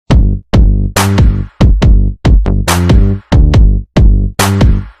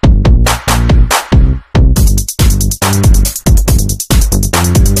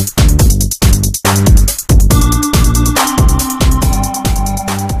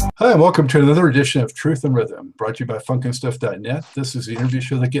Hi, and welcome to another edition of Truth and Rhythm, brought to you by FunkinStuff.net. This is the interview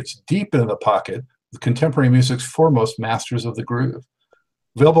show that gets deep into the pocket with contemporary music's foremost masters of the groove.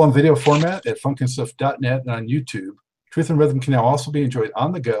 Available in video format at FunkinStuff.net and on YouTube, Truth and Rhythm can now also be enjoyed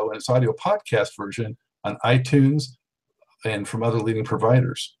on the go in its audio podcast version on iTunes and from other leading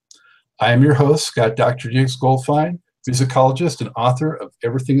providers. I am your host, Scott Dr. Diggs Goldfine, musicologist and author of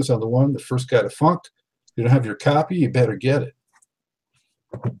Everything is on the One, the First Guide to Funk. If you don't have your copy, you better get it.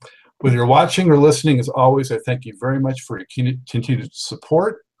 Whether you're watching or listening, as always, I thank you very much for your continued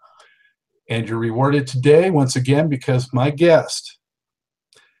support. And you're rewarded today, once again, because my guest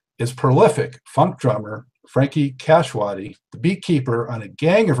is prolific funk drummer Frankie Kashwati, the beatkeeper on a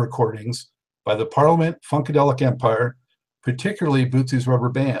gang of recordings by the Parliament Funkadelic Empire, particularly Bootsy's Rubber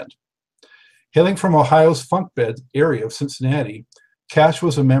Band. Hailing from Ohio's funk bed area of Cincinnati, Cash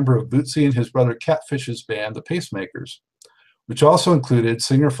was a member of Bootsy and his brother Catfish's band, the Pacemakers, which also included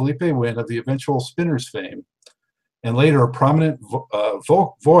singer Felipe Wynne of the eventual Spinners fame, and later a prominent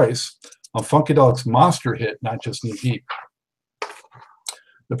voice on Funkadelic's monster hit, Not Just Knee Deep.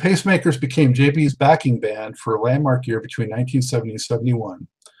 The Pacemakers became JB's backing band for a landmark year between 1970 and 71.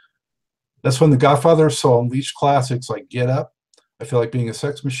 That's when the Godfather of Soul unleashed classics like Get Up, I Feel Like Being a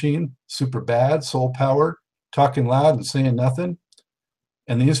Sex Machine, Super Bad, Soul Power, Talking Loud and Saying Nothing,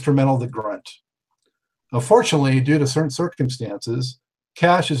 and the instrumental The Grunt. Unfortunately, due to certain circumstances,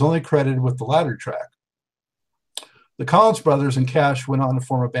 Cash is only credited with the latter track. The Collins brothers and Cash went on to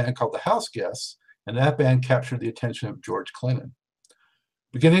form a band called the House Guests, and that band captured the attention of George Clinton.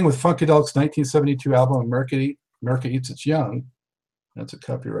 Beginning with Funkadelic's 1972 album, America Eats Its Young, that's a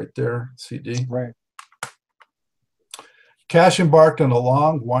copy right there, CD. Right. Cash embarked on a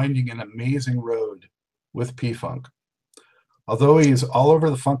long, winding, and amazing road with P-Funk. Although he is all over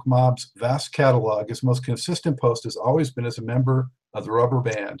the Funk Mob's vast catalog, his most consistent post has always been as a member of the Rubber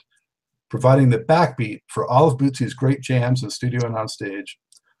Band, providing the backbeat for all of Bootsy's great jams in studio and on stage.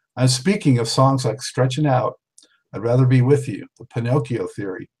 I'm speaking of songs like Stretching Out, I'd Rather Be With You, The Pinocchio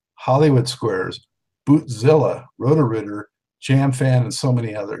Theory, Hollywood Squares, Bootzilla, Roto-Rooter, Jam Fan, and so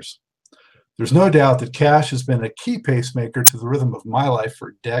many others. There's no doubt that Cash has been a key pacemaker to the rhythm of my life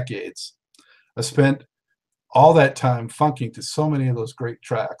for decades. I spent all that time funking to so many of those great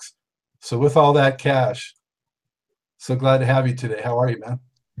tracks. So with all that, Cash, so glad to have you today. How are you, man?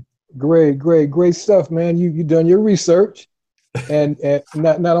 Great stuff, man. You done your research, and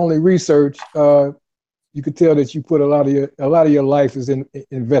not only research. You could tell that you put a lot of your life is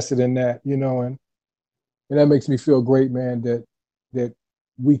invested in that, and that makes me feel great, man. That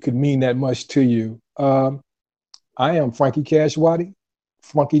we could mean that much to you. I am Frankie Kashwati,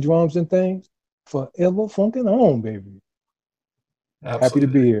 Funky Drums and Things. Forever funkin' on, baby. Absolutely. Happy to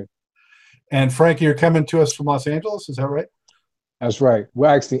be here. And Frankie, you're coming to us from Los Angeles, is that right? That's right. We're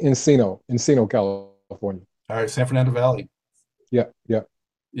actually in Encino, California. All right, San Fernando Valley. Yeah.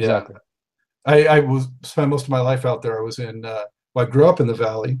 Exactly. I spent most of my life out there. I was in, I grew up in the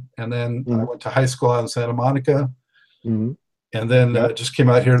Valley, and then I went to high school out in Santa Monica, and then just came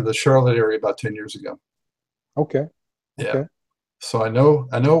out here to the Charlotte area about 10 years ago. Okay. Yeah. Okay. So I know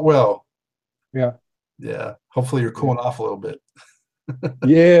it well. Yeah. Hopefully you're cooling off a little bit.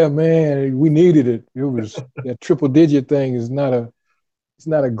 Yeah, man, we needed it. It was that triple digit thing is not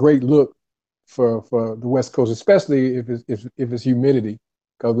a great look for the West Coast, especially if it's humidity,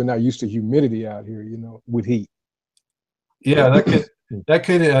 because we're not used to humidity out here, with heat. Yeah, that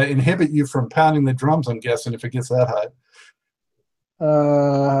could inhibit you from pounding the drums, I'm guessing, if it gets that hot.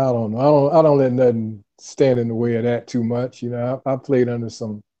 I don't know. I don't let nothing stand in the way of that too much. I played under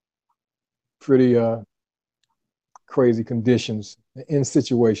some pretty crazy conditions in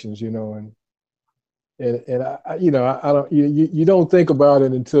situations, and I I don't, you don't think about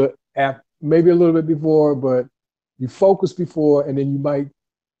it until maybe a little bit before, but you focus before, and then you might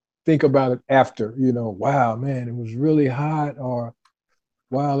think about it after. Wow, man, it was really hot, or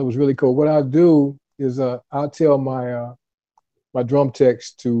wow, it was really cold. What I'll do is I'll tell my my drum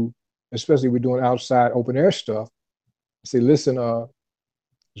techs to, especially if we're doing outside open air stuff, say, listen,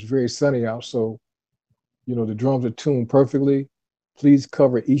 it's very sunny out, so the drums are tuned perfectly. Please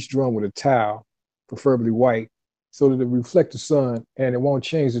cover each drum with a towel, preferably white, so that it reflects the sun and it won't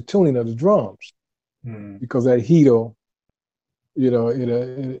change the tuning of the drums, because that heat will,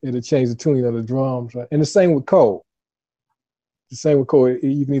 it'll change the tuning of the drums. And the same with cold. You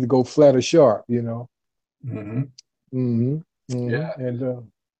can either go flat or sharp. Yeah.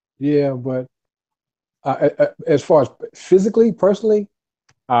 And but as far as physically, personally,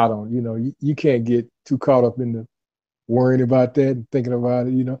 I don't. You can't get too caught up in the worrying about that and thinking about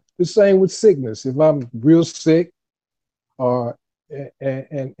it. The same with sickness. If I'm real sick, or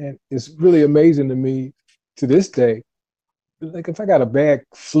and it's really amazing to me to this day. Like if I got a bad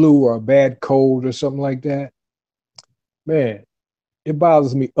flu or a bad cold or something like that, man, it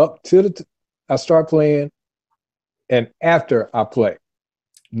bothers me up till I start playing and after I play,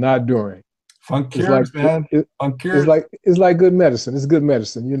 not during. Funk It's like cures, man. Funk it's cures. like it's like good medicine. It's good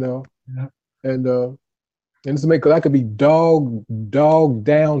medicine, you know. Yeah. And it's make, cause I could be dog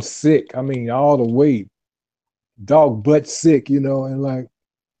down sick. I mean, all the way dog butt sick, you know. And like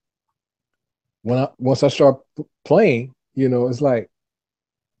once I start playing, you know, it's like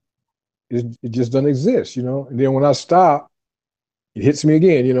it just doesn't exist, you know. And then when I stop, it hits me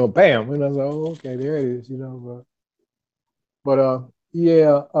again, you know, bam. And I was like, oh, okay, there it is, you know. But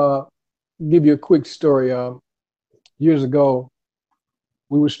yeah, give you a quick story. Years ago,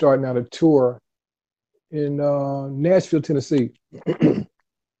 we were starting out a tour in Nashville, Tennessee,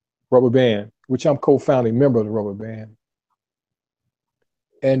 Rubber Band, which I'm co-founding member of the Rubber Band.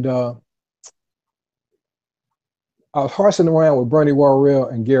 And I was horsing around with Bernie Worrell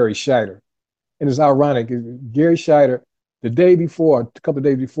and Gary Scheider. And it's ironic, Gary Scheider, the day before, a couple of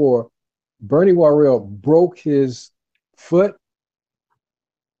days before, Bernie Worrell broke his foot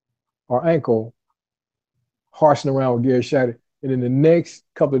or ankle horsing around with Gary Scheider. And in the next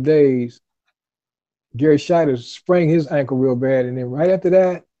couple of days, Gary Scheider sprained his ankle real bad. And then right after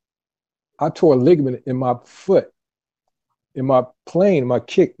that, I tore a ligament in my foot, in my playing, my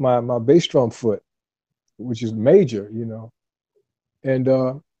kick, my bass drum foot, which is major, you know. And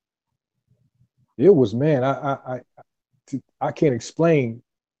it was, man, I can't explain.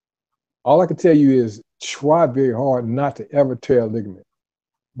 All I can tell you is try very hard not to ever tear a ligament.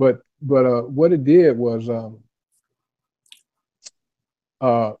 But what it did was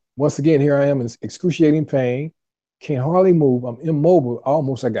once again, here I am in excruciating pain, can't hardly move. I'm immobile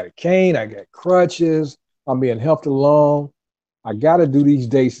almost. I got a cane, I got crutches, I'm being helped along. I got to do these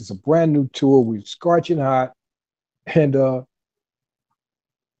dates. It's a brand new tour. We're scorching hot. And the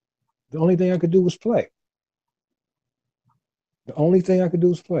only thing I could do was play. The only thing I could do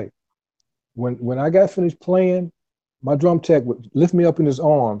was play. When I got finished playing, my drum tech would lift me up in his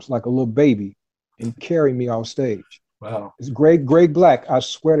arms like a little baby and carry me off stage. Wow. It's Greg Black. I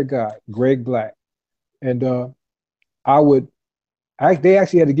swear to God, Greg Black. And they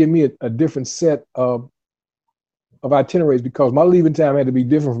actually had to give me a different set of itineraries because my leaving time had to be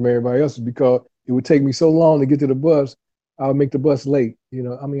different from everybody else's because it would take me so long to get to the bus. I would make the bus late. You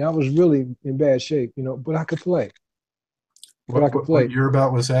know, I mean, I was really in bad shape, you know, but I could play. What year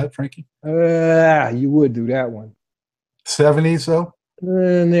about was that, Frankie? You would do that one. 70s, though?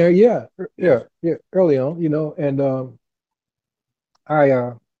 And there, yeah, early on, you know, and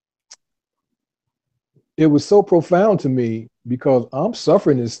it was so profound to me because I'm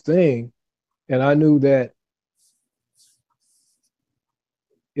suffering this thing, and I knew that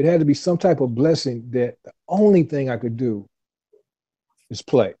it had to be some type of blessing that the only thing I could do is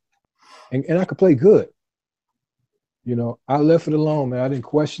play, and I could play good. You know, I left it alone, man. I didn't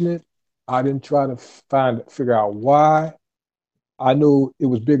question it. I didn't try to figure out why. I knew it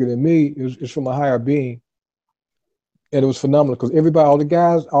was bigger than me. It's from a higher being, and it was phenomenal because everybody, all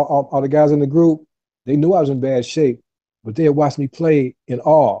the guys in the group, they knew I was in bad shape, but they had watched me play in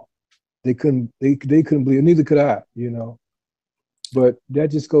awe. They couldn't believe it. Neither could I, you know. But that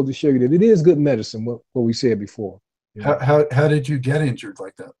just goes to show you that it is good medicine. What we said before. You know? How did you get injured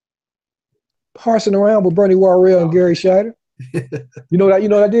like that? Parsing around with Bernie Worrell and Gary Scheider. You know what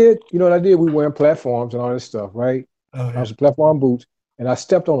I did? You know what I did? We wearing platforms and all this stuff, right? Oh, yeah. I was platform boots, and I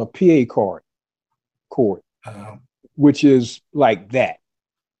stepped on a PA cord, which is like that.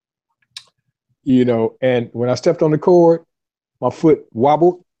 You know, and when I stepped on the cord, my foot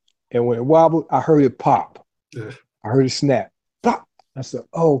wobbled, and when it wobbled, I heard it pop. I heard it snap. Pop. I said,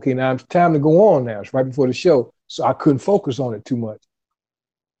 "Oh, okay, now it's time to go on now." It's right before the show, so I couldn't focus on it too much.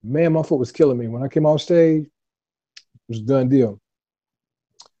 Man, my foot was killing me. When I came off stage, it was a done deal.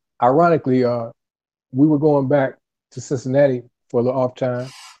 Ironically, we were going back to Cincinnati for a little off time,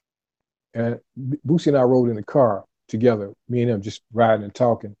 and Boosie and I rode in the car together, me and him just riding and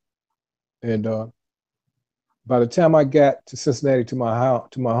talking. And by the time I got to Cincinnati to my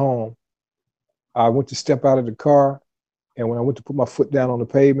home, I went to step out of the car, and when I went to put my foot down on the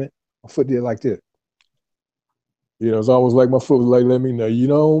pavement, my foot did like this. You know, it's almost like my foot was like, let me know, you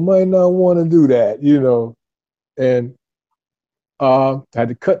know, might not want to do that, you know. And I had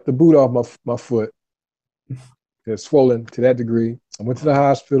to cut the boot off my foot. It's swollen to that degree. I went to the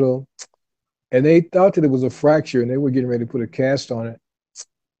hospital, and they thought that it was a fracture, and they were getting ready to put a cast on it.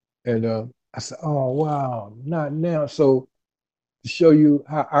 And I said, oh, wow, not now. So to show you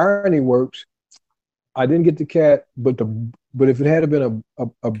how irony works, I didn't get the cat, but if it had been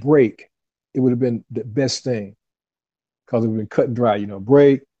a break, it would have been the best thing because it would have been cut and dry.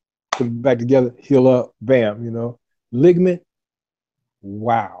 Break, put it back together, heal up, bam. Ligament,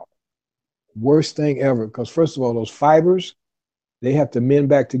 wow, worst thing ever. Because first of all, those fibers they have to mend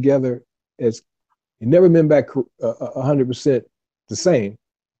back together as you never mend back 100% the same,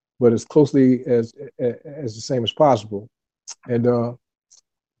 but as closely as the same as possible. And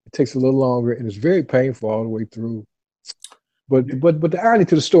it takes a little longer, and it's very painful all the way through. But the irony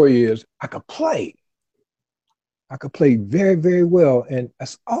to the story is, I could play. I could play very, very well, and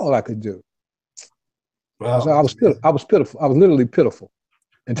that's all I could do. Wow, so I was pitiful. I was literally pitiful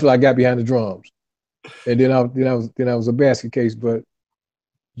until I got behind the drums, and then I was a basket case. But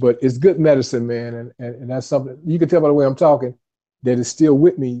it's good medicine, man, and that's something you can tell by the way I'm talking that is still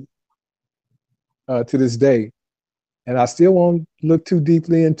with me to this day. And I still won't look too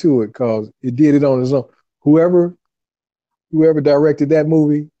deeply into it because it did it on its own. Whoever directed that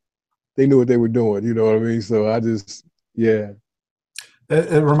movie, they knew what they were doing. You know what I mean? So I just, yeah.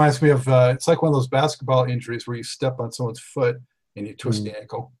 It reminds me of, it's like one of those basketball injuries where you step on someone's foot and you twist the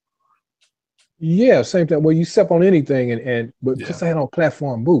ankle. Yeah, same thing. Well, you step on anything, but plus I had on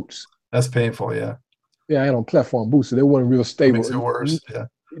platform boots. That's painful, yeah. Yeah, I had on platform boots, so they weren't real stable. It makes it worse, yeah.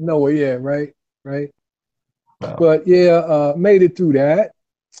 No, yeah, right. Wow. But yeah, made it through that,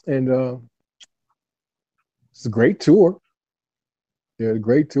 and it's a great tour. Yeah, a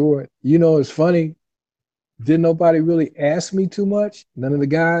great tour. It's funny. Didn't nobody really ask me too much. None of the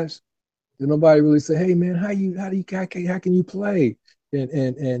guys. Didn't nobody really say, "Hey, man, how can you play?"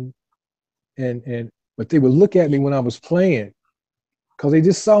 And but they would look at me when I was playing because they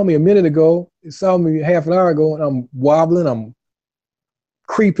just saw me a minute ago. They saw me half an hour ago, and I'm wobbling. I'm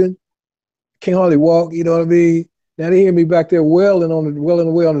creeping. Can't hardly walk, you know what I mean? Now they hear me back there wailing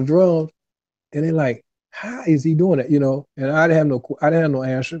away on the drums, and they're like, "How is he doing it?" And I didn't have no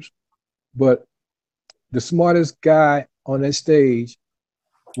answers. But the smartest guy on that stage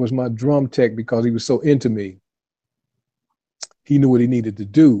was my drum tech because he was so into me. He knew what he needed to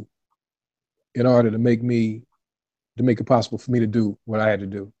do in order to make it possible for me to do what I had to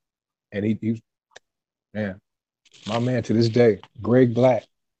do. And he man, my man to this day, Greg Black.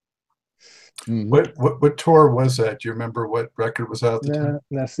 Mm-hmm. What tour was that? Do you remember what record was out at the time?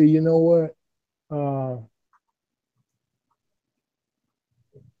 Now, see, you know what? The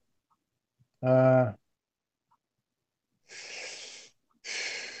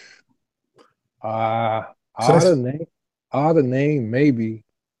name, maybe.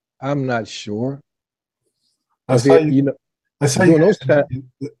 I'm not sure. I saw you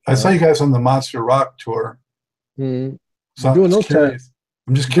guys on the Monster Rock tour. Mm-hmm. So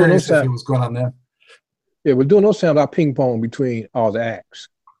I'm just curious if it was going on then. Yeah, we're doing those times. I ping pong between all the acts,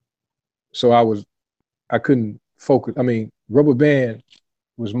 so I couldn't focus. I mean, Rubber Band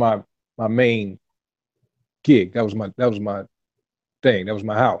was my main gig. That was my thing. That was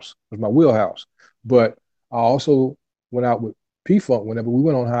my house. It was my wheelhouse. But I also went out with P-Funk whenever we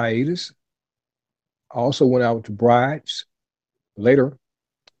went on hiatus. I also went out to Brides later.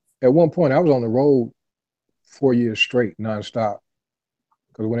 At one point, I was on the road 4 years straight, nonstop.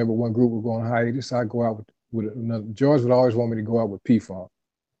 Because whenever one group would go on hiatus, I'd go out with another. George would always want me to go out with P-Funk.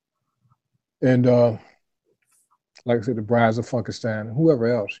 And like I said, the Brides of Funkistan and whoever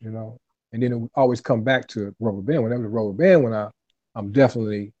else, And then it would always come back to Rubber Band. Whenever the Rubber Band went out,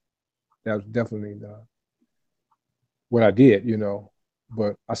 that was definitely what I did,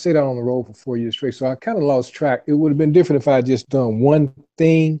 But I stayed out on the road for 4 years straight, so I kind of lost track. It would have been different if I had just done one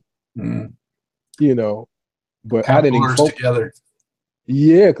thing, But I didn't even focus together.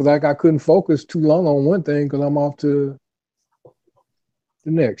 Yeah, because I couldn't focus too long on one thing because I'm off to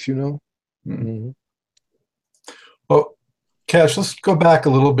the next, Mm-hmm. Well, Cash, let's go back a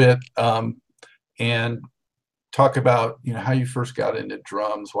little bit and talk about how you first got into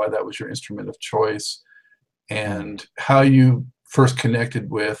drums, why that was your instrument of choice, and how you first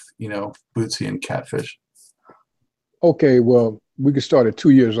connected with Bootsy and Catfish. Okay, well, we could start at 2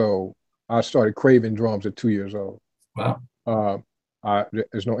 years old. I started craving drums at 2 years old. Wow.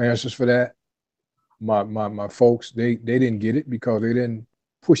 There's no answers for that. My folks, they didn't get it because they didn't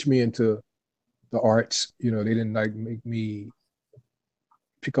push me into the arts. They didn't make me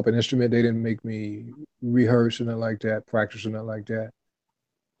pick up an instrument. They didn't make me rehearse and nothing like that, practice and nothing like that.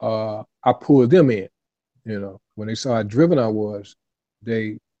 I pulled them in. When they saw how driven I was,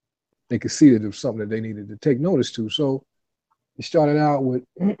 they could see that it was something that they needed to take notice to. So it started out with,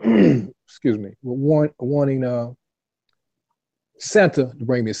 excuse me, with wanting Santa to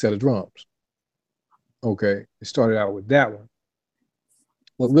bring me a set of drums. Okay, it started out with that one.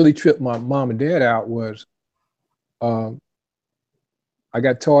 what really tripped my mom and dad out was um, I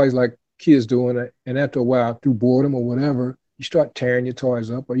got toys like kids doing, and after a while, through boredom or whatever, you start tearing your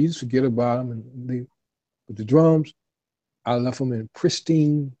toys up, or you just forget about them and leave. But the drums, I left them in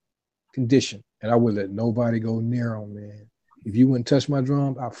pristine condition, and I would let nobody go near them, man. If you wouldn't touch my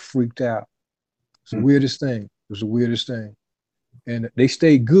drums, I freaked out. It's the weirdest thing. It was the weirdest thing. And they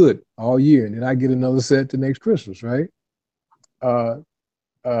stayed good all year. And then I get another set the next Christmas, right? Uh,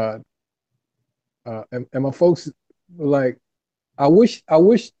 uh, and my folks were like, I wish I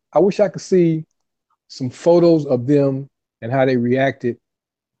could see some photos of them and how they reacted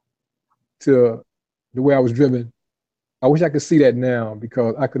to the way I was driven. I wish I could see that now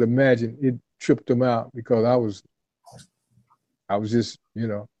because I could imagine it tripped them out because I was just,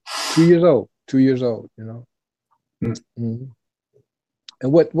 2 years old, 2 years old, Mm-hmm.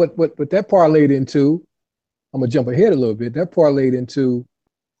 And what that parlayed into, I'm gonna jump ahead a little bit. That parlayed into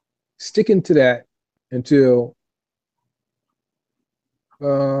sticking to that until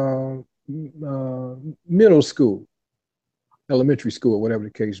uh, middle school, elementary school, whatever the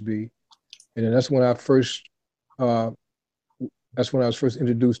case be. And then uh, that's when I was first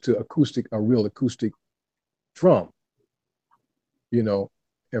introduced to a real acoustic drum,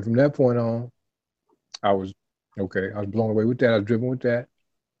 And from that point on, I was okay. I was blown away with that. I was driven with that.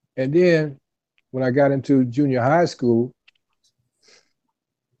 And then when I got into junior high school,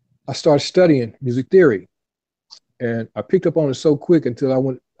 I started studying music theory. And I picked up on it so quick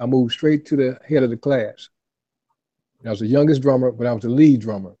until I moved straight to the head of the class. And I was the youngest drummer, but I was the lead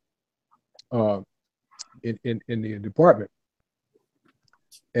drummer in the department.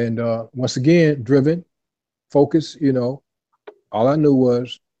 And once again, driven, focused, all I knew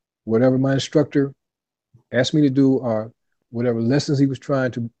was whatever my instructor asked me to do or whatever lessons he was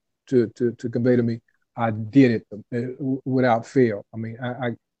trying to convey to me, I did it without fail. I mean,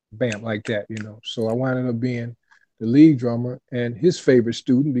 I bam, like that, So I wound up being the lead drummer and his favorite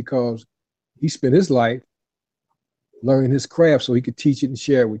student because he spent his life learning his craft so he could teach it and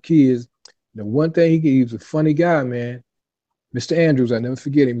share it with kids. The one thing he was a funny guy, man. Mr. Andrews, I never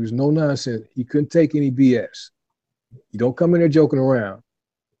forget him. He was no nonsense. He couldn't take any BS. You don't come in there joking around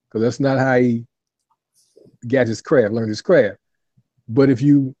because that's not how he got his craft, learned his craft. But if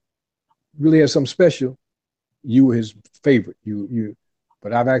you really had something special, you were his favorite.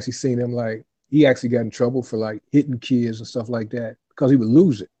 But I've actually seen him he actually got in trouble for hitting kids and stuff like that because he would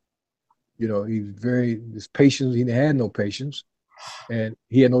lose it. He was his patience, he had no patience and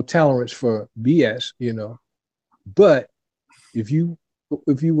he had no tolerance for BS, But if you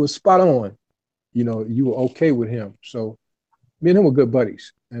were spot on, you were okay with him. So me and him were good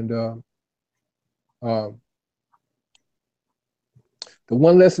buddies. And the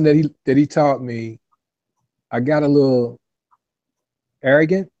one lesson that he taught me, I got a little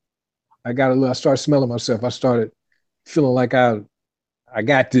arrogant. I started smelling myself. I started feeling like I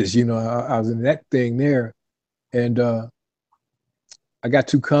got this, I was in that thing there. And I got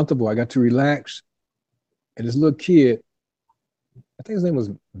too comfortable. I got too relaxed. And this little kid, I think his name was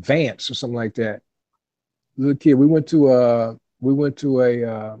Vance or something like that. Little kid, we went to a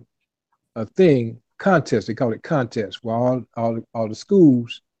contest. They called it contest, where all the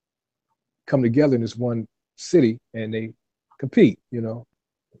schools come together in this one city and they compete,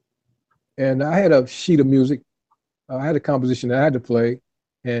 And I had a sheet of music. I had a composition that I had to play,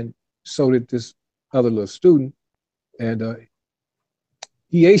 and so did this other little student. And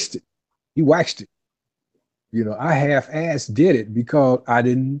he aced it. He waxed it. I half-assed did it because I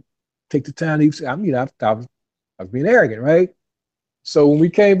didn't take the time to, I was being arrogant, right? So when we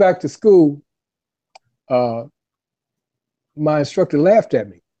came back to school, my instructor laughed at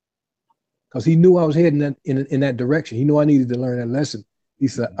me because he knew I was heading in that direction. He knew I needed to learn that lesson. He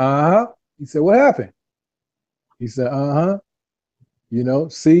said, He said, what happened? He said,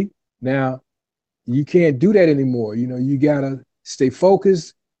 see, now you can't do that anymore. You gotta stay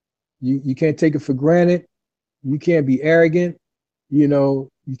focused. You can't take it for granted. You can't be arrogant.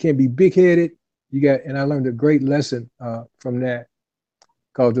 You can't be big-headed. And I learned a great lesson from that.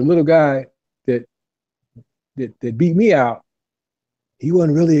 Because the little guy that beat me out, he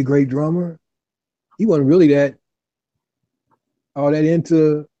wasn't really a great drummer. He wasn't really all that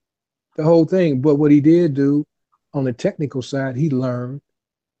into the whole thing. But what he did do on the technical side, he learned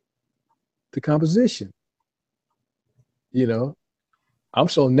the composition. I'm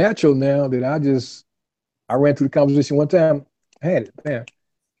so natural now that I ran through the composition one time, I had it, man.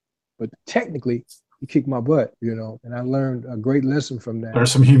 But technically, he kicked my butt, and I learned a great lesson from that.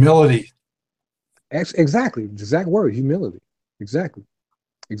 There's some humility. Exactly, exact word, humility. Exactly.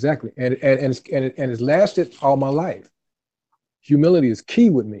 And it's lasted all my life. humility is key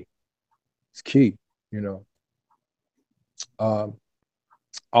with me. It's key, you know,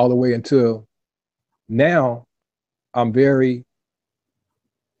 all the way until now. I'm very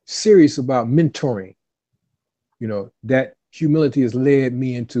serious about mentoring. You know, that humility has led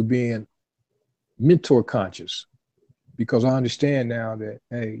me into being mentor conscious, because I understand now that,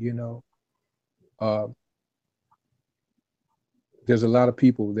 hey, you know, uh, there's a lot of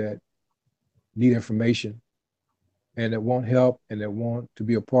people that need information and that want help and that want to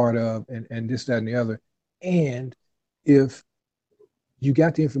be a part of, and this, that, and the other. And if you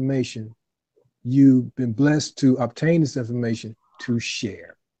got the information, you've been blessed to obtain this information to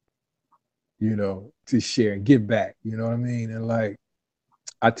share, you know, to share and give back, you know what I mean? And like,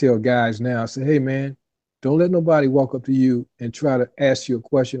 I tell guys now, I say, hey man, don't let nobody walk up to you and try to ask you a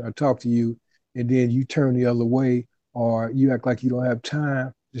question or talk to you, and then you turn the other way, or you act like you don't have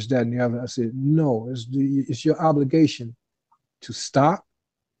time, this, that, and the other. I said, no, it's your obligation to stop,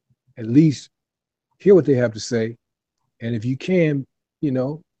 at least hear what they have to say. And if you can, you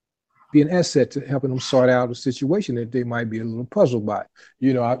know, be an asset to helping them sort out a situation that they might be a little puzzled by.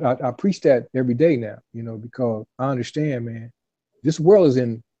 You know, I preach that every day now, you know, because I understand, man, this world is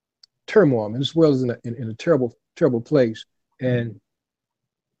in turmoil, man. This world is in a terrible, terrible place. And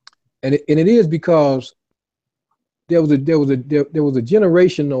it is because there was a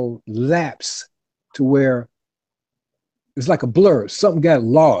generational lapse to where it's like a blur. Something got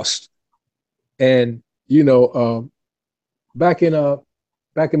lost. And, you know, back in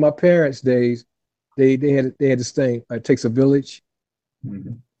my parents' days, they had this thing, it takes a village,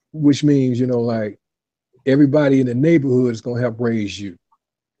 mm-hmm. which means, you know, like everybody in the neighborhood is gonna help raise you,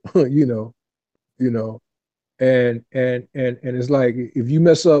 you know, and it's like if you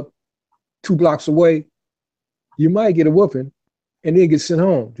mess up 2 blocks away, you might get a whooping and then get sent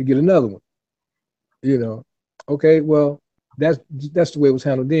home to get another one, you know. Okay, well, that's the way it was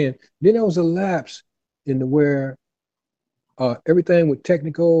handled then. Then there was a lapse in the where everything went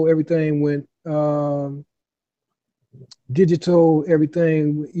technical, everything went digital,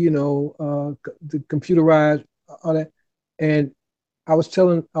 everything, you know, the computerized, all that. And I was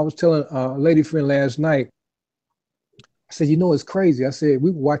telling a lady friend last night, I said, you know, it's crazy. I said,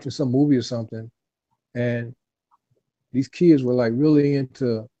 we were watching some movie or something, and these kids were like really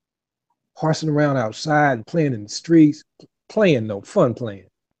into horsing around outside and playing in the streets, fun playing,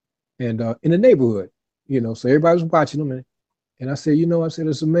 and in the neighborhood, you know, so everybody was watching them. And I said, you know, I said,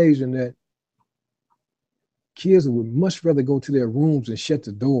 it's amazing that kids would much rather go to their rooms and shut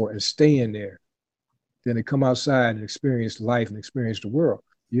the door and stay in there than to come outside and experience life and experience the world,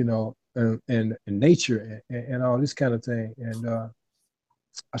 you know, and nature and all this kind of thing. And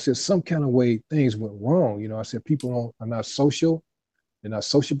I said, some kind of way things went wrong. You know, I said, people are not social. They're not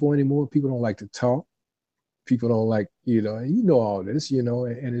sociable anymore. People don't like to talk. People don't like, you know, and you know all this, you know,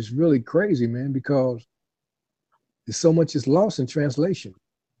 and it's really crazy, man, because there's so much is lost in translation.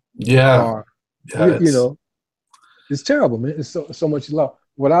 Yeah. You know, it's terrible, man. It's so much is lost.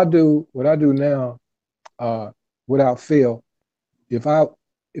 What I do now, without fail, if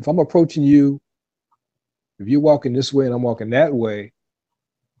I'm approaching you, if you're walking this way and I'm walking that way,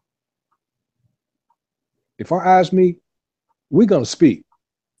 if our eyes meet, we're gonna speak.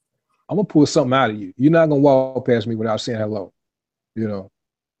 I'm gonna pull something out of you. You're not gonna walk past me without saying hello, you know.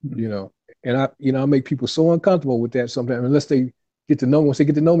 And I make people so uncomfortable with that sometimes, unless they get to know me. Once they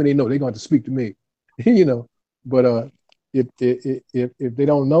get to know me, they know they're going to speak to me, you know. But if they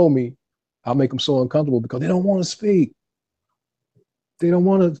don't know me, I'll make them so uncomfortable because they don't want to speak. They don't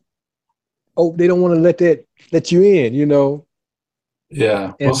want to. Oh, they don't want to let you in, you know.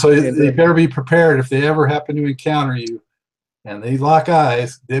 Yeah. Well, so they better be prepared if they ever happen to encounter you, and they lock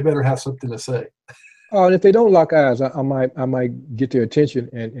eyes. They better have something to say. Oh, and if they don't lock eyes, I might get their attention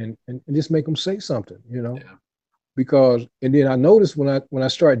and just make them say something, you know. Yeah. Because and then I notice when I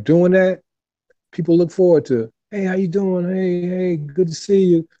start doing that, people look forward to, hey, how you doing? Hey, good to see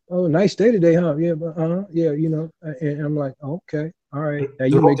you. Oh, nice day today, huh? Yeah, yeah, you know. And I'm like, oh, okay, all right. Now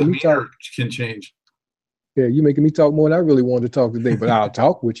you making me talk. Can change. Yeah, you making me talk more than I really wanted to talk today, but I'll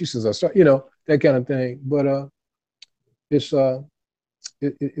talk with you since I start, you know, that kind of thing. But it's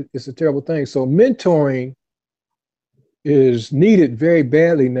it's a terrible thing. So mentoring is needed very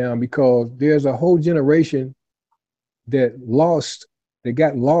badly now because there's a whole generation that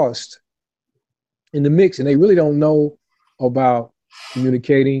got lost in the mix, and they really don't know about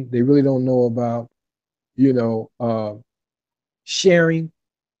communicating. They really don't know about, you know, sharing.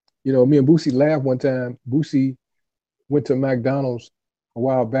 You know, me and Boosie laughed one time. Boosie went to McDonald's a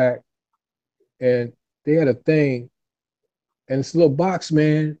while back, and they had a thing, and this little box,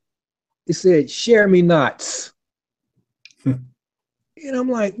 man, it said, "Share me nots." And I'm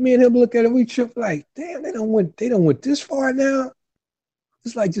like, me and him look at it, we trip like, damn, they don't went this far now.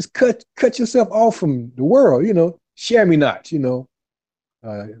 It's like just cut yourself off from the world, share me not,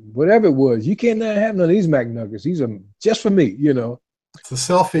 whatever it was. You cannot have none of these McNuggets. These are just for me. It's a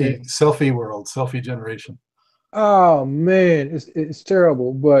selfie And, selfie world, selfie generation. oh man, it's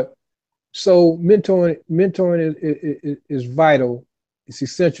terrible. But so mentoring is vital. It's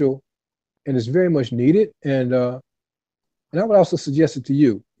essential, and it's very much needed. And I would also suggest it to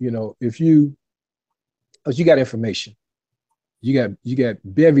you. If because you got information, you got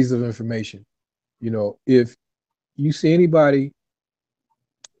bevies of information. If you see anybody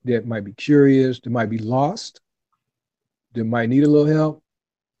that might be curious, that might be lost, that might need a little help,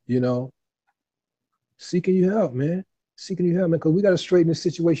 you know, seeking you help, man. Seeking you help, man, because we got to straighten this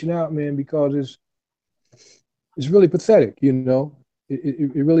situation out, man, because it's really pathetic,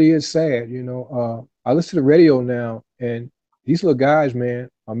 It really is sad, I listen to the radio now, and these little guys, man,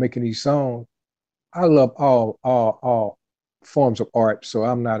 are making these songs. I love all forms of art, so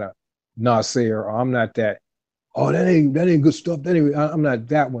I'm not a naysayer, or I'm not that. Oh, that ain't good stuff. I'm not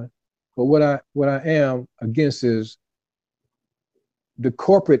that one. But what I am against is the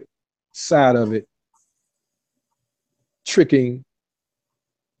corporate side of it tricking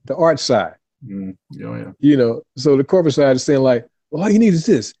the art side. Yeah. So the corporate side is saying like, well, all you need is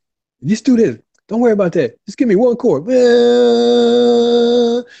this. Just do this. Don't worry about that. Just give me one chord. And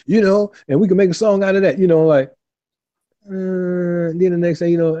we can make a song out of that. Then the next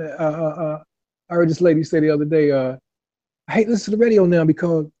thing, I heard this lady say the other day, I hate listening to the radio now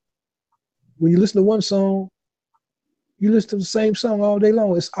because when you listen to one song, you listen to the same song all day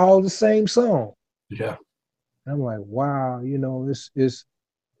long. It's all the same song. Yeah. And I'm like, wow, it's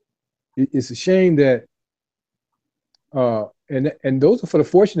a shame that and those are for the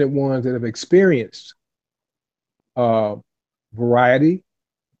fortunate ones that have experienced variety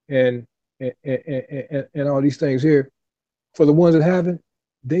and all these things here. For the ones that haven't,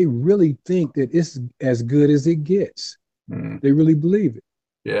 they really think that it's as good as it gets. They really believe it.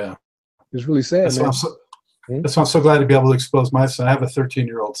 Yeah. It's really sad, that's man. That's why I'm so glad to be able to expose my son. I have a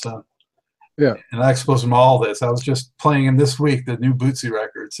 13-year-old son. Yeah. And I exposed him to all this. I was just playing him this week, the new Bootsy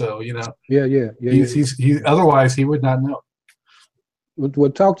record. So, Yeah. Otherwise he would not know.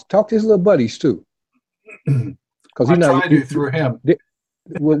 Well, talk to his little buddies too. Because I try to through him.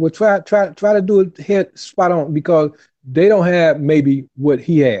 We'll try to do it head spot on, because they don't have maybe what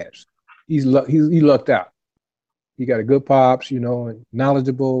he has. He lucked out. He got a good pops, and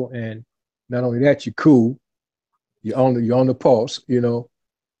knowledgeable, and not only that, you're cool. You're on the pulse,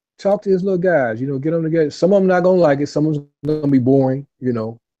 Talk to his little guys, get them together. Some of them not gonna like it. Some of them gonna be boring,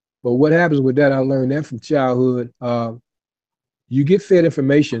 But what happens with that? I learned that from childhood. You get fed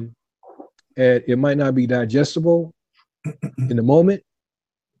information, and it might not be digestible in the moment,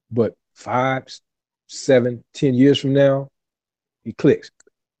 but 5, 7, 10 years from now, he clicks.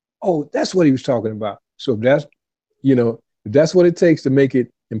 Oh, that's what he was talking about. So if that's what it takes to make it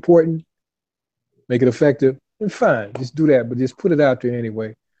important, make it effective, then fine, just do that. But just put it out there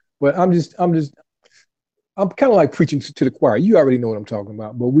anyway. But I'm kind of like preaching to the choir. You already know what I'm talking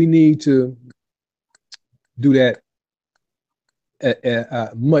about, but we need to do that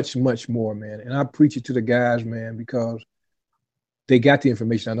much, much more, man. And I preach it to the guys, man, because they got the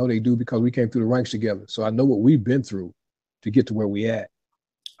information. I know they do, because we came through the ranks together. So I know what we've been through to get to where we at.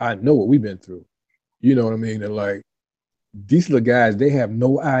 I know what we've been through. You know what I mean? And like, these little guys, they have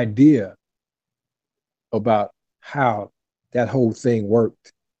no idea about how that whole thing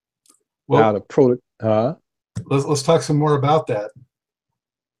worked. Well, how the product. Let's talk some more about that.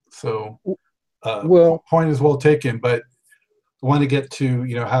 So, well, point is well taken, but I want to get to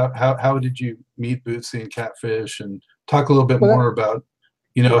how did you meet Bootsy and Catfish, and talk a little bit more about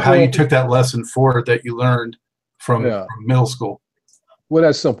how you took that lesson forward that you learned from middle school. Well,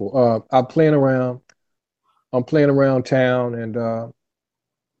 that's simple. I'm playing around town, and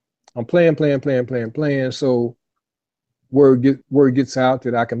I'm playing. So word gets out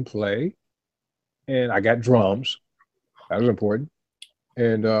that I can play, and I got drums. That was important.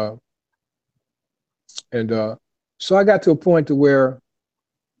 And so I got to a point to where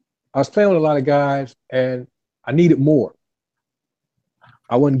I was playing with a lot of guys, and I needed more.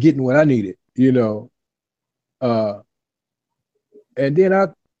 I wasn't getting what I needed, And then I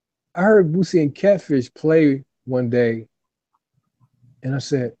heard Bootsy and Catfish play one day, and I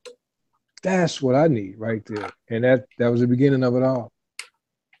said, that's what I need right there. And that was the beginning of it all.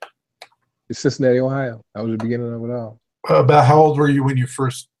 It's Cincinnati, Ohio. That was the beginning of it all. About how old were you when you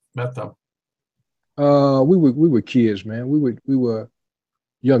first met them? We were kids, man. We were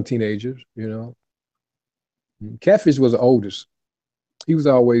young teenagers, Catfish was the oldest. he was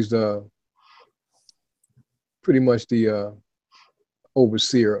always pretty much the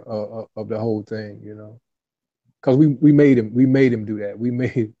overseer of the whole thing, you know, because we made him do that. We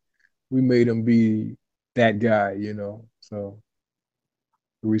made him be that guy, you know. So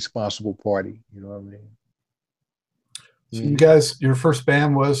the responsible party, you know what I mean? So you guys, your first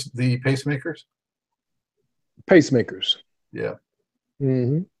band was the Pacemakers? Pacemakers. Yeah.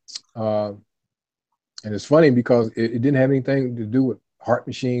 Mm-hmm. And it's funny because it didn't have anything to do with heart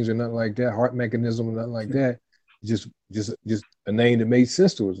machines or nothing like that, heart mechanism or nothing like that. Just a name that made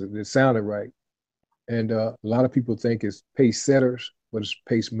sense to us. It sounded right. And a lot of people think it's pace setters, but it's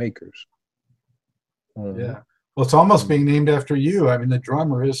pacemakers. Yeah. Well, it's almost being named after you. I mean, the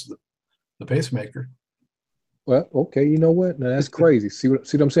drummer is the pacemaker. Well, okay, you know what? Now that's crazy. See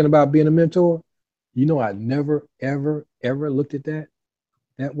what I'm saying about being a mentor? You know, I never, ever, ever looked at that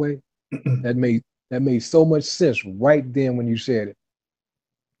way. That made so much sense right then when you said it.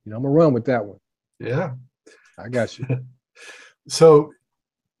 You know, I'm gonna run with that one. Yeah. I got you. So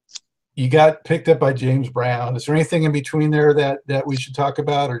you got picked up by James Brown. Is there anything in between there that we should talk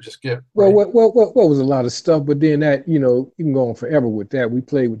about, or just get well? What was a lot of stuff, but then that, you know, you can go on forever with that. We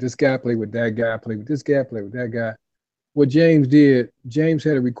played with this guy, played with that guy, played with this guy, played with that guy. What James did, James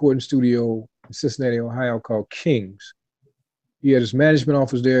had a recording studio in Cincinnati, Ohio called Kings. He had his management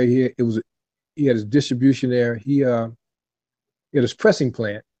office there. He had his distribution there. He had his pressing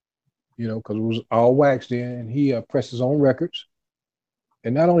plant, you know, because it was all waxed in, and he pressed his own records.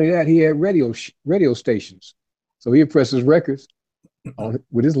 And not only that, he had radio stations. So he'd press his records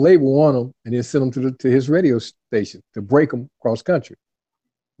with his label on them, and then send them to his radio station to break them cross country,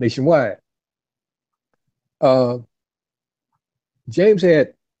 nationwide. James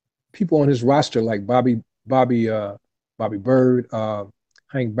had people on his roster like Bobby Byrd,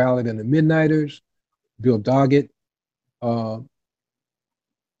 Hank Ballard and the Midnighters, Bill Doggett,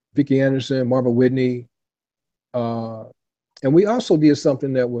 Vicki Anderson, Marva Whitney, and we also did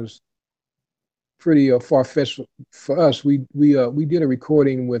something that was pretty far-fetched for us. We did a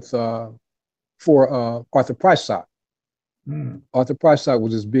recording with for Arthur Prysock. Arthur Prysock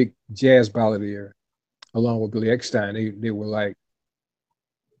was this big jazz balladeer, along with Billy Eckstine. They were like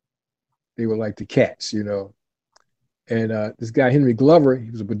the Cats, you know. And this guy Henry Glover,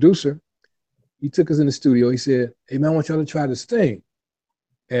 he was a producer. He took us in the studio. He said, "Hey man, I want y'all to try this thing."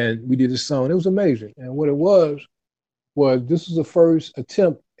 And we did this song. It was amazing. And what it was this was the first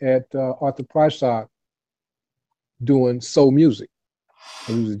attempt at Arthur Prysock doing soul music.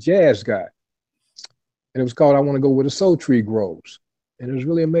 And he was a jazz guy. And it was called "I Want to Go Where the Soul Tree Grows." And it was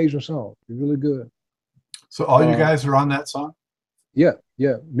really amazing song. It was really good. So all you guys are on that song? Yeah.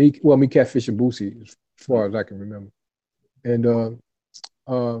 Me, Catfish, and Boosie, as far as I can remember. And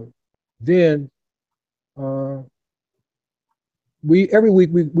then every week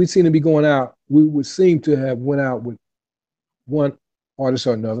we seem to be going out. We would seem to have went out with one artist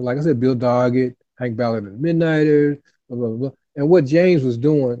or another. Like I said, Bill Doggett, Hank Ballard and the Midnighters, blah, blah, blah. And what James was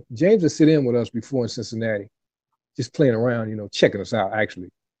doing, James would sit in with us before in Cincinnati, just playing around, you know, checking us out actually.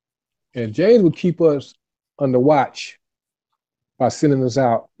 And James would keep us under watch by sending us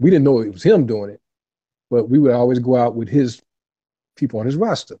out. We didn't know it was him doing it, but we would always go out with his people on his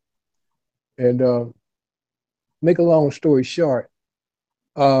roster. And make a long story short,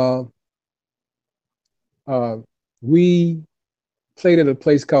 we played at a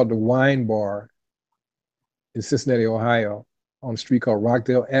place called the Wine Bar in Cincinnati, Ohio, on a street called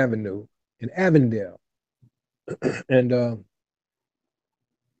Rockdale Avenue in Avondale. And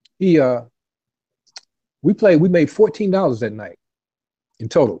we made $14 that night in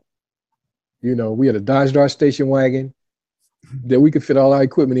total. You know, we had a Dodge Dart station wagon that we could fit all our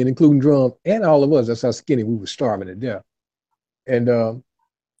equipment in, including drum, and all of us. That's how skinny we were, starving to death. And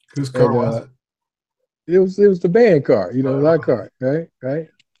whose car was it? It was the band car, you know, our car, right?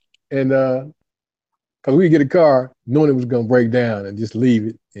 And because we get a car knowing it was gonna break down and just leave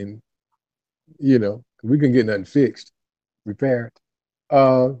it, and you know, we couldn't get nothing fixed, repaired.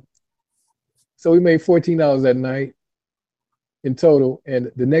 So we made $14 that night in total,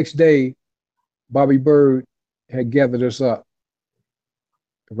 and the next day, Bobby Byrd had gathered us up,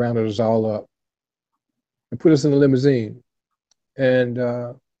 rounded us all up, and put us in a limousine. And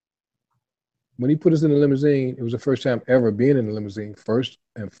when he put us in the limousine, it was the first time ever being in the limousine, first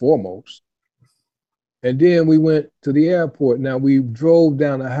and foremost. And then we went to the airport. Now, we drove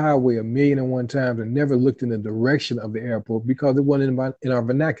down the highway 1,000,001 times and never looked in the direction of the airport because it wasn't in our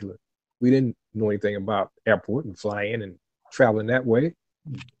vernacular. We didn't know anything about airport and flying and traveling that way.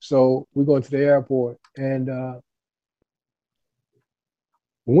 So we go to the airport, and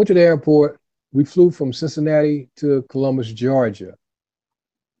we went to the airport. We flew from Cincinnati to Columbus, Georgia.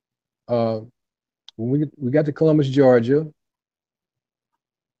 when we got to Columbus, Georgia,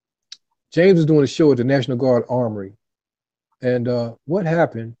 James was doing a show at the National Guard Armory. And what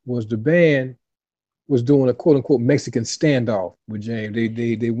happened was the band was doing a quote unquote Mexican standoff with James.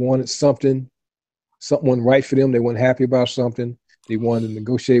 They wanted something wasn't right for them. They weren't happy about something. They wanted to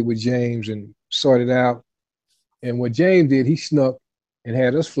negotiate with James and sort it out. And what James did, he snuck and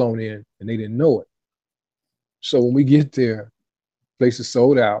had us flown in, and they didn't know it. So when we get there, place is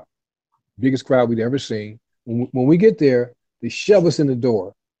sold out, biggest crowd we'd ever seen. When we get there, they shove us in the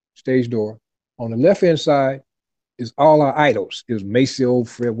door, stage door. On the left hand side is all our idols. It was Maceo,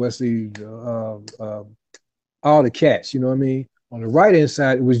 Fred Wesley, all the cats. You know what I mean? On the right hand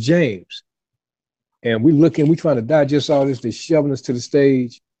side, it was James. And we trying to digest all this. They're shoving us to the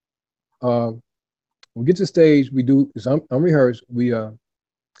stage. We get to the stage, we do, it's unrehearsed.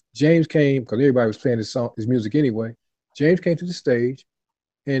 James came, because everybody was playing his music anyway. James came to the stage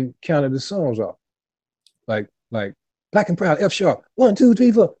and counted the songs off. Like Black and Proud, F sharp, 1, 2,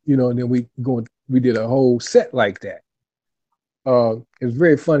 3, 4. You know, and then we did a whole set like that. It was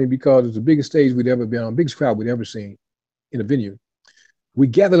very funny because it was the biggest stage we'd ever been on, biggest crowd we'd ever seen in a venue. We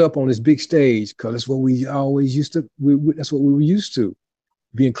gathered up on this big stage because that's what we always used to, that's what we were used to,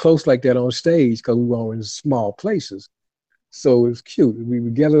 being close like that on stage because we were all in small places. So it was cute. We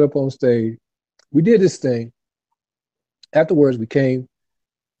gathered up on stage. We did this thing. Afterwards, we came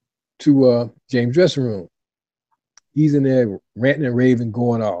to James' dressing room. He's in there ranting and raving,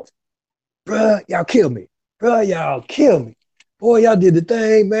 going off. Bruh, y'all killed me. Bruh, y'all killed me. Boy, y'all did the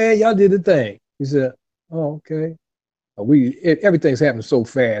thing, man. Y'all did the thing. He said, oh, okay. Everything's happening so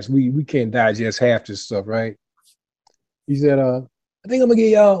fast. We can't digest half this stuff, right? He said, I think I'm gonna get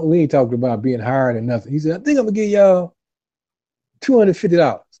y'all, we ain't talking about being hired or nothing. He said, I think I'm gonna get y'all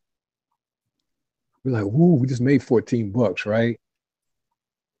 $250. We're like, woo, we just made $14, right?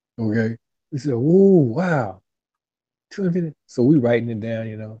 Okay. We said, woo, wow. 250. So we writing it down,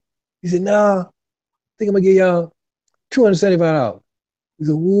 you know. He said, nah, I think I'm gonna get y'all $275. He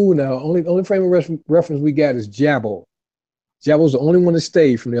said, woo, now only frame of reference we got is Jabbo. Jabbo's the only one that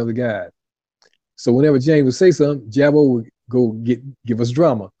stayed from the other guys. So whenever James would say something, Jabbo would go give us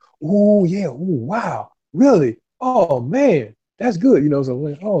drama. Oh yeah, oh wow, really? Oh man, that's good. You know, so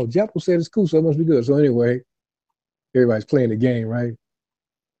like, oh, Jabbo said it's cool, so it must be good. So anyway, everybody's playing the game, right?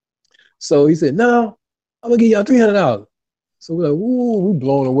 So he said, no, I'm gonna give y'all $300. So we're like, ooh, we're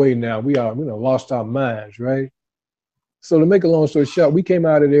blown away now. We lost our minds, right? So to make a long story short, we came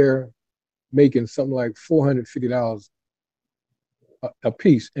out of there making something like $450 a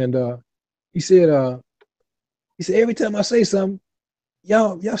piece. And he said every time I say something,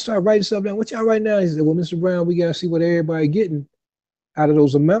 y'all start writing stuff down. What y'all write now? He said, well, Mr. Brown, we gotta see what everybody getting out of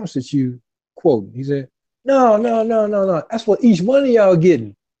those amounts that you quote. He said, no. That's what each one of y'all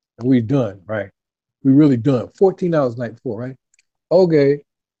getting. And we done, right? We really done. $14 the night before, right? Okay.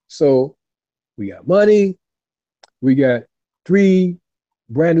 So we got money. We got 3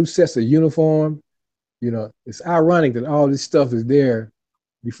 brand new sets of uniform. You know, it's ironic that all this stuff is there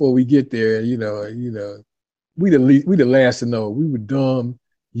before we get there. You know, we the last to know. We were dumb,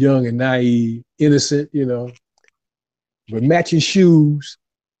 young and naive, innocent. You know, but matching shoes,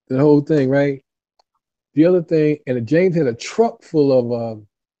 the whole thing, right? The other thing, and James had a truck full of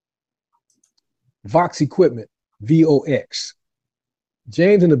Vox equipment, VOX.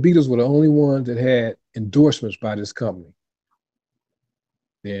 James and the Beatles were the only ones that had endorsements by this company.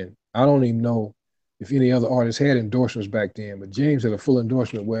 And I don't even know if any other artists had endorsements back then, but James had a full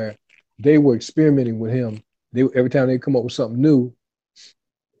endorsement where they were experimenting with him. Every time they come up with something new,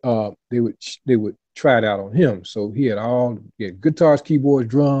 they would try it out on him. So he had guitars, keyboards,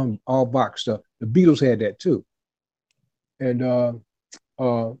 drum, all box stuff. The Beatles had that too. And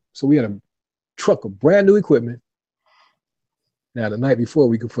so we had a truck of brand new equipment. Now the night before,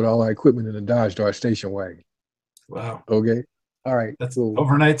 we could put all our equipment in a Dodge Dart station wagon. Wow. Okay. All right. That's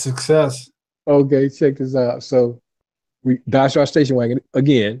overnight success. Okay, check this out. So we Dodge Dart station wagon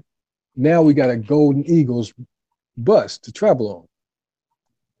again. Now we got a Golden Eagles bus to travel on.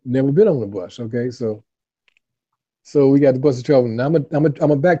 Never been on a bus. Okay, so we got the bus to travel. Now I'm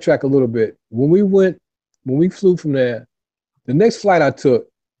gonna backtrack a little bit. When we flew from there, the next flight I took,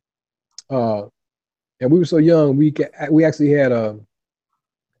 and we were so young, we actually had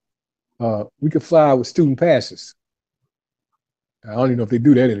we could fly with student passes. I don't even know if they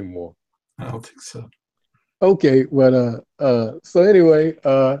do that anymore. I don't think so. Okay, but so anyway,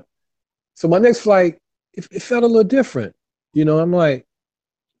 so my next flight, it felt a little different. You know, I'm like,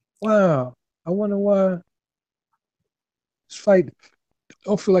 wow, I wonder why this flight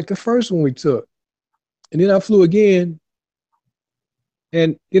don't feel like the first one we took. And then I flew again,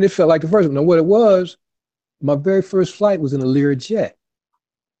 And then it felt like the first one. Now, what it was, my very first flight was in a Learjet.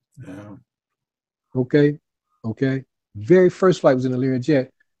 Yeah. Okay. Okay. Very first flight was in a Learjet.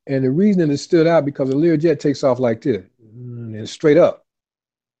 And the reason that it stood out because a Learjet takes off like this and straight up,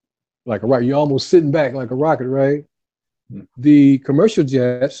 like a rocket. You're almost sitting back like a rocket, right? Mm. The commercial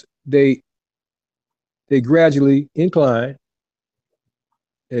jets, they gradually incline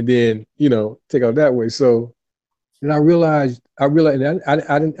and then, take off that way. So then I realized, and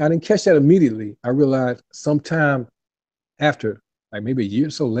I didn't catch that immediately. I realized sometime after, like maybe a year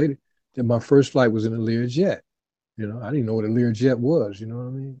or so later, that my first flight was in a Learjet. I didn't know what a Learjet was. You know what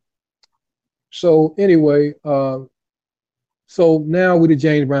I mean? So anyway, so now with the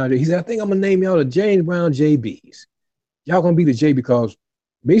James Brown, he said, I think I'm gonna name y'all the James Brown JBs. Y'all gonna be the J because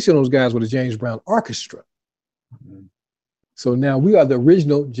basically those guys were the James Brown Orchestra. Mm. So now we are the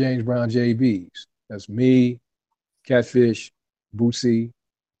original James Brown JBs. That's me, Catfish, Bootsy,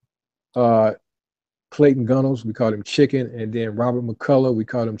 Clayton Gunnels, we called him Chicken, and then Robert McCullough, we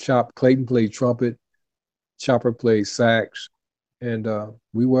called him Chop. Clayton played trumpet, Chopper played sax, and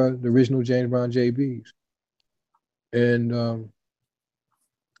we were the original James Brown JBs. And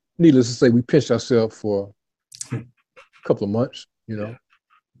needless to say, we pinched ourselves for a couple of months,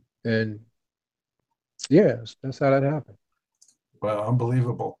 and yeah, that's how that happened. Wow,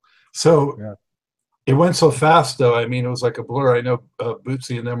 unbelievable. So Yeah. it went so fast, though. I mean, it was like a blur. I know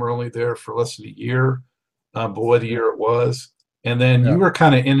Bootsy and them were only there for less than a year, but what a year it was. And then you Yeah. were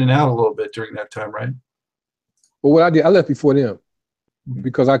kind of in and out a little bit during that time, right? But what I did, I left before them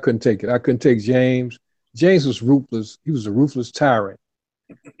because I couldn't take it. I couldn't take James. James was ruthless. He was a ruthless tyrant,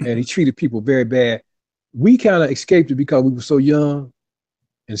 and he treated people very bad. We kind of escaped it because we were so young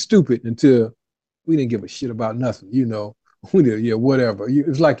and stupid until we didn't give a shit about nothing, We did, yeah, whatever.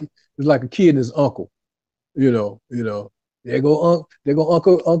 It's like a kid and his uncle, There go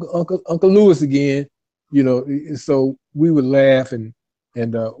Uncle Lewis again, So we would laugh and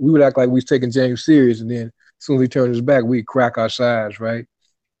we would act like we was taking James serious, and then as soon as he turned his back, we'd crack our sides, right?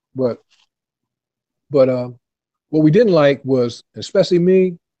 But what we didn't like was, especially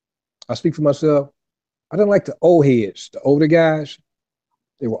me, I speak for myself, I didn't like the old heads, the older guys.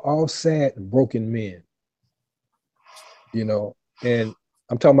 They were all sad and broken men, And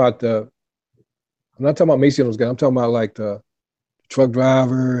I'm talking about I'm not talking about Macy and those guys. I'm talking about like the truck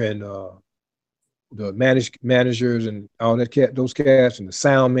driver and the managers and all those cats and the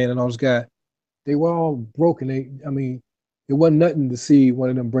sound man and all those guys. They were all broken. I mean, it wasn't nothing to see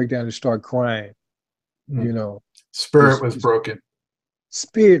one of them break down and start crying. Spirit was broken.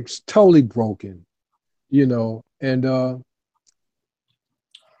 Spirit's totally broken, and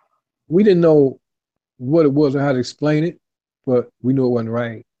we didn't know what it was or how to explain it, but we knew it wasn't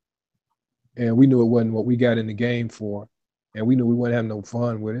right. And we knew it wasn't what we got in the game for. And we knew we wouldn't have no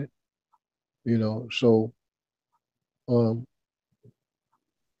fun with it, So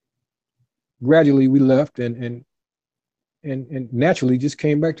gradually we left and naturally just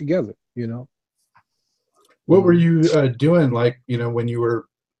came back together, What were you doing, like, when you were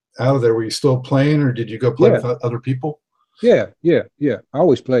out of there? Were you still playing, or did you go play with other people? Yeah. I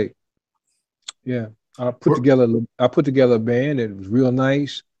always played. Yeah. I put together a band, and it was real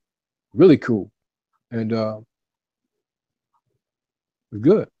nice, really cool. And it was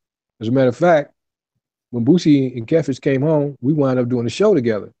good. As a matter of fact, when Boosie and Catfish came home, we wound up doing a show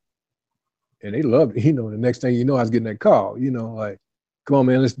together. And they loved it. The next thing you know, I was getting that call, like, come on,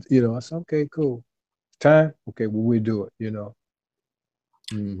 man, let's, I said, okay, cool. Time? Okay, well, we'll do it,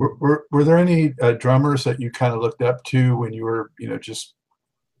 Mm-hmm. Were there any drummers that you kind of looked up to when you were, just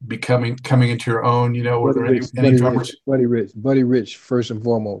coming into your own, were there any drummers? Buddy Rich, first and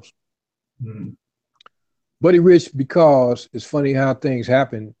foremost. Mm. Buddy Rich, because it's funny how things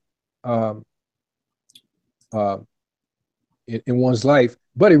happen in one's life.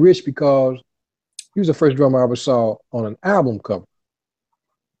 Buddy Rich, because he was the first drummer I ever saw on an album cover.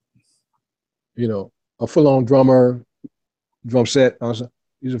 A full-on drummer, drum set. And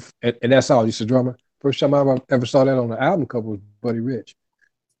that's all. He's a drummer. First time I ever saw that on an album cover was Buddy Rich.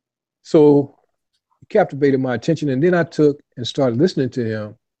 So he captivated my attention, and then I took and started listening to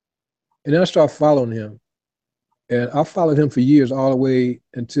him, and then I started following him. And I followed him for years, all the way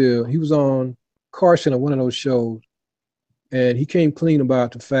until he was on Carson on one of those shows, and he came clean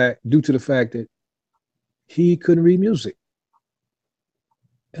about due to the fact that he couldn't read music.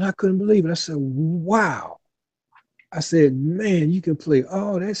 And I couldn't believe it. I said, wow. I said, man, you can play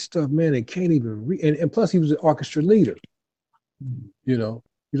all that stuff, man, and can't even read. And plus, he was an orchestra leader, But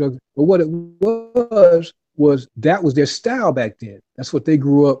what it was that was their style back then. That's what they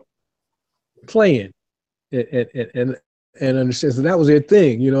grew up playing. And and understand. So that was their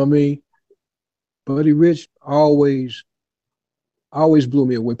thing, you know what I mean? Buddy Rich always blew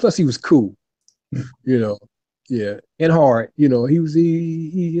me away. Plus, he was cool, you know. Yeah, and hard, you know.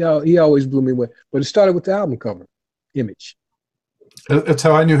 He always blew me away. But it started with the album cover, image. That's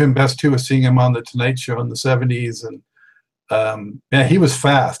how I knew him best too, was seeing him on the Tonight Show in the '70s, and yeah, he was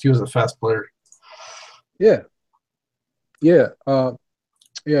fast. He was a fast player. Yeah, yeah,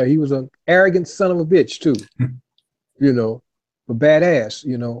 yeah. He was an arrogant son of a bitch too, you know, but badass,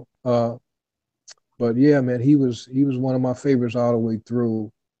 you know. But yeah, man, he was one of my favorites all the way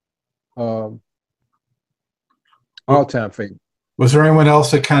through. Um, all time favorite. Was there anyone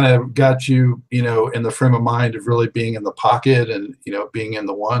else that kind of got you, in the frame of mind of really being in the pocket and, being in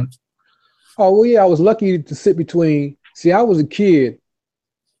the one? Oh well, yeah, I was lucky to sit between. See, I was a kid.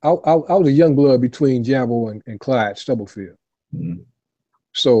 I was a young blood between Jabo and Clyde Stubblefield. Mm.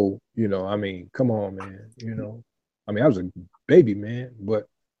 So, I mean, come on, man. I mean, I was a baby, man, but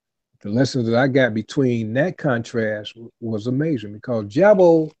the lessons that I got between that contrast was amazing because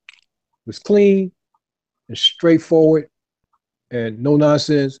Jabo was clean and straightforward and no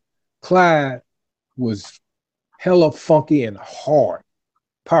nonsense. Clyde was hella funky and hard,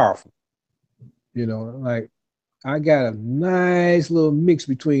 powerful. Like I got a nice little mix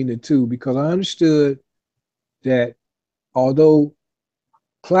between the two because I understood that although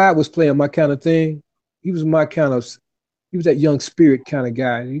Clyde was playing my kind of thing, he was he was that young spirit kind of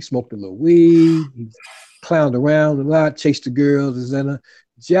guy. He smoked a little weed, he clowned around a lot, chased the girls, and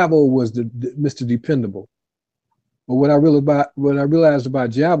Jabo was the Mr. Dependable. But what I realized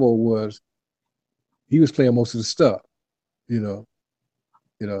about Jabo was he was playing most of the stuff. You know,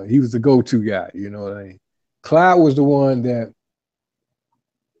 he was the go-to guy. You know what I mean? Clyde was the one that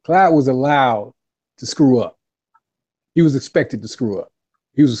Clyde was allowed to screw up. He was expected to screw up.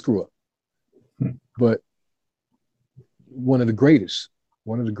 He was a screw up. But one of the greatest,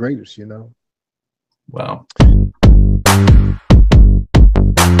 Wow.